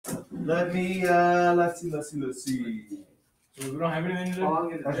let's see. So we don't have anything to do?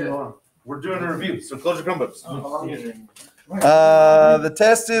 Actually, hold on. We're doing a review, so close your Chromebooks. The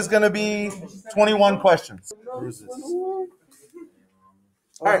test is going to be 21 questions. Where is this?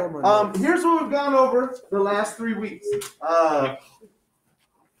 All right. Here's what we've gone over the last 3 weeks. So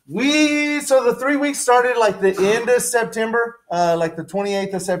the 3 weeks started like the end of September, like the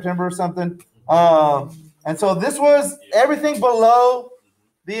 28th of September or something. And so this was everything below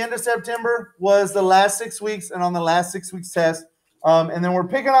the end of September was the last 6 weeks, and on the last 6 weeks test. And then we're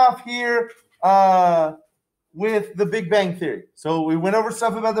picking off here with the Big Bang Theory. So we went over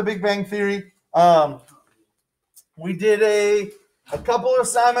stuff about the Big Bang Theory. We did a couple of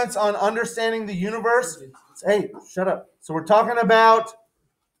assignments on understanding the universe. Hey, shut up. So we're talking about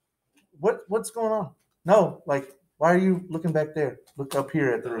what's going on? No, like, why are you looking back there? Look up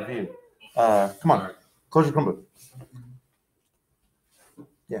here at the review. Come on, close your Chromebook.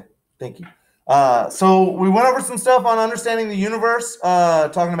 Yeah, thank you. So we went over some stuff on understanding the universe,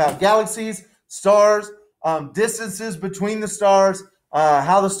 talking about galaxies, stars, distances between the stars,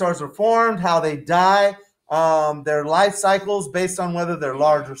 how the stars are formed, how they die, their life cycles based on whether they're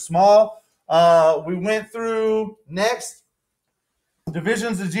large or small. We went through next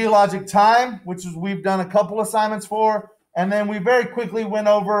divisions of geologic time, which is we've done a couple assignments for, and then we very quickly went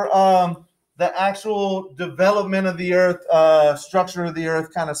over the actual development of the Earth, structure of the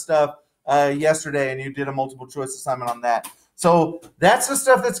Earth kind of stuff yesterday, and you did a multiple choice assignment on that. So that's the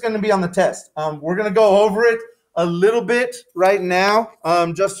stuff that's going to be on the test. We're going to go over it a little bit right now,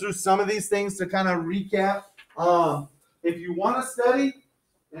 just through some of these things to kind of recap. If you want to study,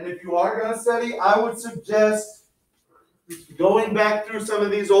 and if you are going to study, I would suggest going back through some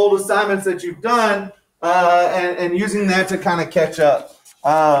of these old assignments that you've done and using that to kind of catch up.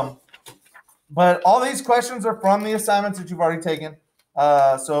 But all these questions are from the assignments that you've already taken.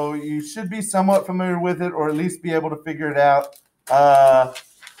 So you should be somewhat familiar with it, or at least be able to figure it out.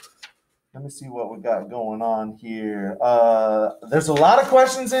 Let me see what we got going on here. There's a lot of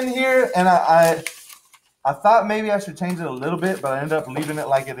questions in here, and I thought maybe I should change it a little bit, but I ended up leaving it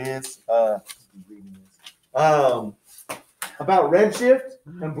like it is. About redshift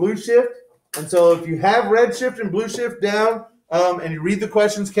and blue shift. And so if you have redshift and blue shift down, and you read the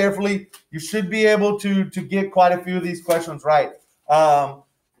questions carefully, you should be able to get quite a few of these questions right.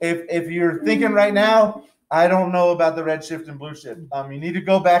 If you're thinking right now, I don't know about the red shift and blue shift, you need to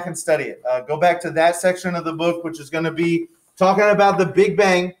go back and study it. Go back to that section of the book, which is going to be talking about the Big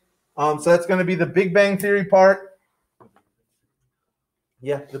Bang. So that's going to be the Big Bang Theory part.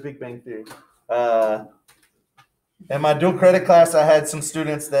 Yeah, the Big Bang Theory. In my dual credit class, I had some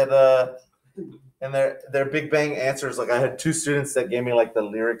students that and their Big Bang answers, like I had 2 students that gave me like the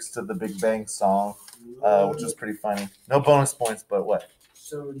lyrics to the Big Bang song, which was pretty funny. No bonus points, but what?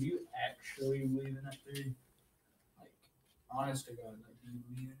 So do you actually believe in that theory? Like, honest to God, like, do you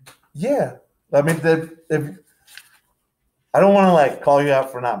believe in it? Yeah. I mean, if I don't want to like call you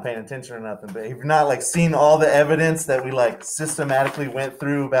out for not paying attention or nothing, but if you're not like seeing all the evidence that we like systematically went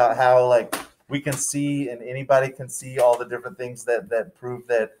through about how like we can see and anybody can see all the different things that prove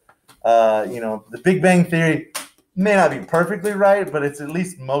that the Big Bang Theory may not be perfectly right, but it's at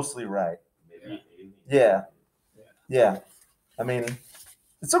least mostly right. Yeah. I mean,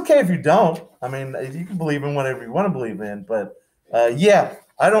 it's okay if you don't. I mean, you can believe in whatever you want to believe in, but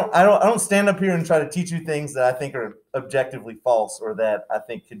I don't stand up here and try to teach you things that I think are objectively false or that I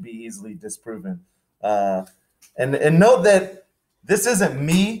think could be easily disproven. And note that this isn't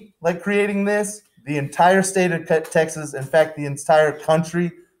me like creating this. The entire state of Texas, in fact, the entire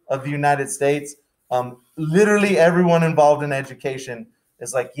country of the United States, literally everyone involved in education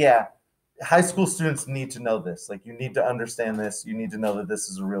is like, yeah, high school students need to know this. Like, you need to understand this. You need to know that this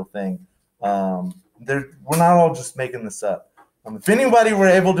is a real thing. We're not all just making this up. If anybody were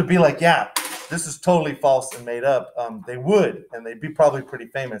able to be like, yeah, this is totally false and made up, they would, and they'd be probably pretty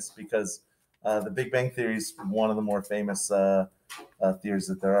famous because the Big Bang Theory is one of the more famous theories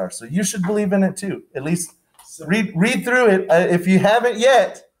that there are. So you should believe in it too. At least read through it. If you haven't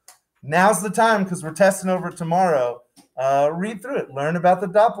yet, now's the time because we're testing over it tomorrow. Read through it. Learn about the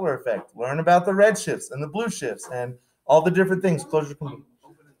Doppler effect. Learn about the red shifts and the blue shifts and all the different things. Close your computer.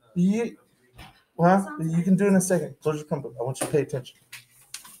 You can do it in a second. Close your computer. I want you to pay attention.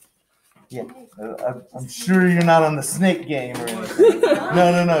 Yeah, I'm sure you're not on the snake game or anything.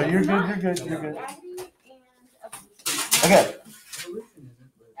 No. You're good. Okay.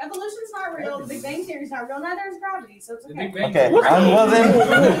 Evolution's not real. The Big Bang Theory's not real. Neither is gravity, so it's okay. Okay. Well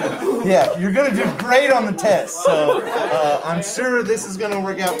then, yeah, you're gonna do great on the test. So I'm sure this is gonna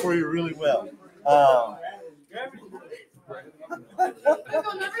work out for you really well. But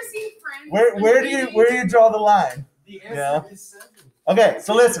you'll never see Where do you draw the line? The Yeah. answer is 7. Okay,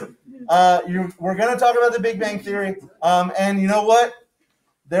 so listen, we're gonna talk about the Big Bang Theory, and you know what?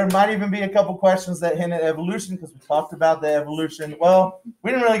 There might even be a couple questions that hint at evolution because we talked about the evolution. Well,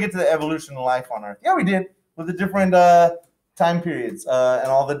 we didn't really get to the evolution of life on Earth. Yeah, we did with the different time periods and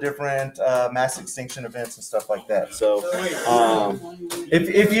all the different mass extinction events and stuff like that. So,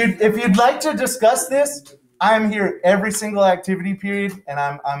 if you'd like to discuss this, I'm here every single activity period, and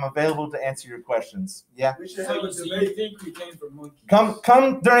I'm available to answer your questions. Yeah. We should have a So debate. you think we came from monkeys?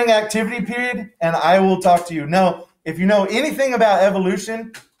 Come during activity period, and I will talk to you. No, if you know anything about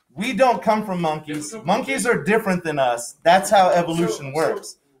evolution, we don't come from monkeys. Monkeys are different than us. That's how evolution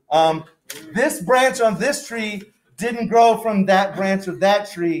works. This branch on this tree didn't grow from that branch of that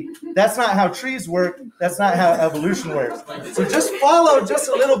tree. That's not how trees work. That's not how evolution works. So just follow just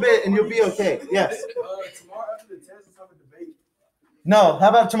a little bit, and you'll be okay. Yes. Tomorrow after the test, let's have a debate. No, how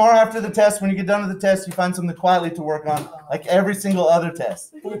about tomorrow after the test, when you get done with the test, you find something quietly to work on, like every single other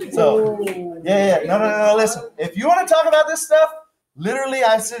test. So, yeah. No, listen. If you want to talk about this stuff, literally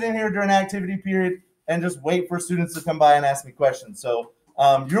I sit in here during activity period and just wait for students to come by and ask me questions. So,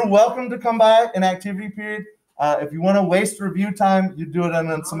 you're welcome to come by in activity period. If you want to waste review time, you do it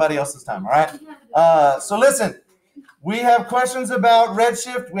on somebody else's time, all right? So listen, we have questions about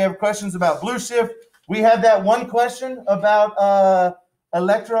redshift. We have questions about blue shift. We have that one question about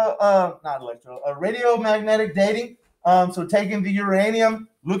radiomagnetic dating. So taking the uranium,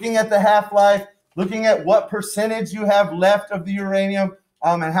 looking at the half-life, looking at what percentage you have left of the uranium,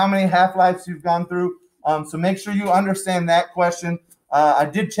 and how many half-lives you've gone through. So make sure you understand that question. I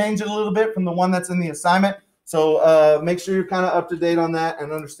did change it a little bit from the one that's in the assignment. So make sure you're kind of up to date on that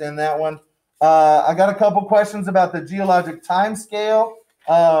and understand that one. I got a couple questions about the geologic time scale.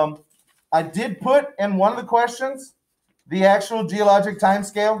 I did put in one of the questions the actual geologic time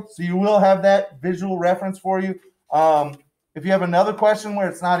scale, so you will have that visual reference for you. If you have another question where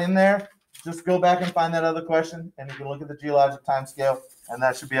it's not in there, just go back and find that other question, and you can look at the geologic time scale, and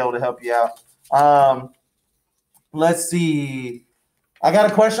that should be able to help you out. Let's see. I got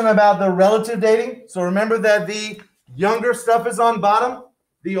a question about the relative dating. So remember that the younger stuff is on bottom,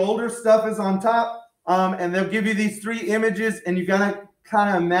 the older stuff is on top, and they'll give you these three images, and you gotta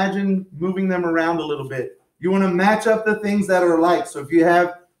kind of imagine moving them around a little bit. You want to match up the things that are alike. So if you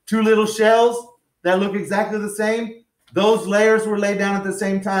have two little shells that look exactly the same, those layers were laid down at the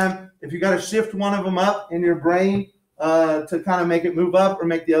same time. If you got to shift one of them up in your brain to kind of make it move up or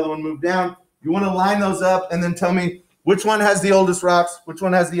make the other one move down, you want to line those up and then tell me which one has the oldest rocks, which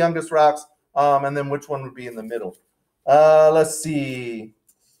one has the youngest rocks, and then which one would be in the middle. Let's see.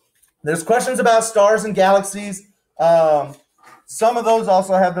 There's questions about stars and galaxies. Some of those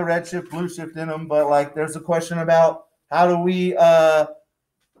also have the red shift, blue shift in them, but like there's a question about how do we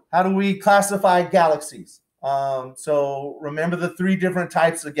classify galaxies? So remember the three different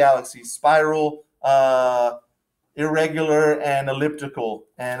types of galaxies: spiral, irregular, and elliptical,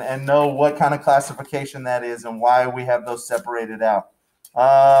 and know what kind of classification that is and why we have those separated out.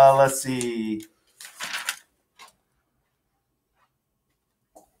 Let's see.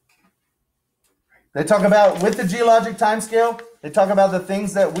 They talk about, with the geologic time scale, they talk about the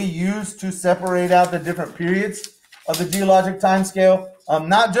things that we use to separate out the different periods of the geologic time scale.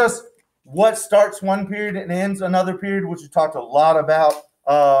 Not just what starts one period and ends another period, which we talked a lot about,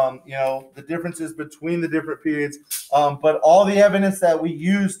 the differences between the different periods, but all the evidence that we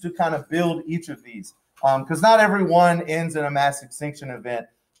use to kind of build each of these. Because not every one ends in a mass extinction event.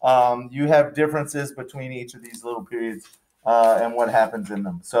 You have differences between each of these little periods and what happens in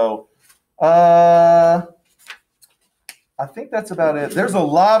them. So I think that's about it. There's a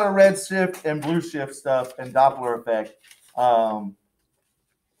lot of red shift and blue shift stuff and Doppler effect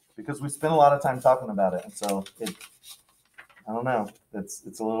because we spend a lot of time talking about it. And so I don't know.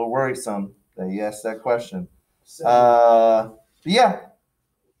 It's a little worrisome that you asked that question. But yeah,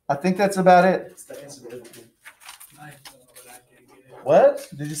 I think that's about it. It's the answer to everything. What?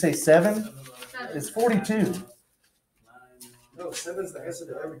 Did you say 7? It's 42. No, 7's the answer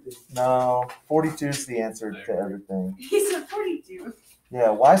to everything. No, 42 is the answer to everything. He said 42.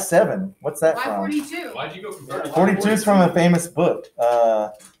 Yeah, why 7? What's that Why from? 42? Why'd you go from 42 is from a famous book.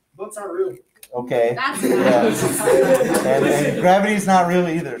 Books aren't real. Okay. That's Yeah. and gravity's not real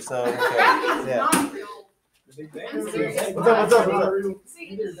either. So okay. Gravity's Yeah. not real. I'm serious. What's up?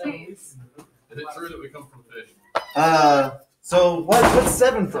 See, it's Is it true that we come from fish? So what's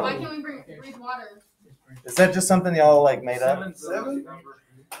 7 So why from? can't we breathe water? Is that just something y'all like made up? 7?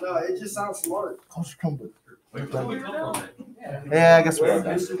 No, it just sounds smart. Close your Chromebook. Wait, where do we come from then? Yeah, I guess we are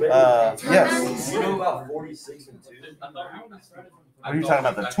done. Yes. You know about 46 and 2? What are you talking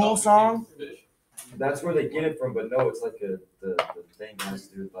about? The Tool song? That's where they get it from, but no, it's like the thing has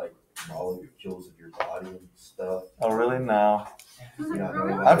to do with like molecules of your body and stuff. Oh, really? No. Yeah,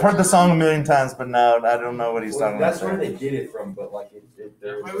 no, I've heard the song a million times, but no, I don't know what he's well, talking that's about. where they get it from, but like Wait,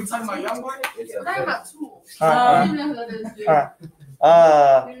 we talking about YoungBoy? it's We're talking a about tools. All right, I don't even know who that is, dude. all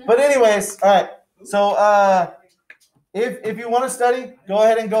right. But anyways, all right. So if you want to study, go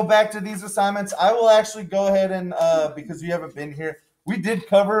ahead and go back to these assignments. I will actually go ahead and because you haven't been here, we did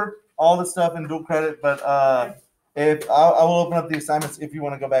cover all the stuff in dual credit, but if I will open up the assignments if you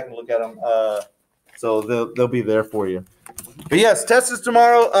want to go back and look at them. So they'll be there for you. But yes, test is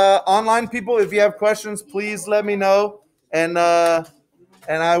tomorrow. Online people, if you have questions, please let me know, and I'll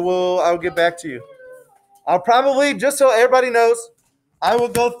get back to you. I'll probably, just so everybody knows, I will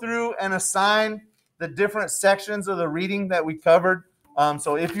go through and assign the different sections of the reading that we covered.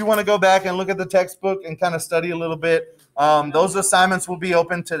 So if you want to go back and look at the textbook and kind of study a little bit, those assignments will be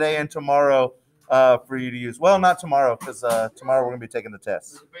open today and tomorrow for you to use. Well, not tomorrow, because tomorrow we're going to be taking the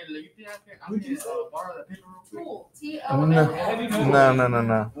test. Tool. No. T-O-L-L.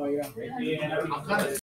 No. Oh, yeah.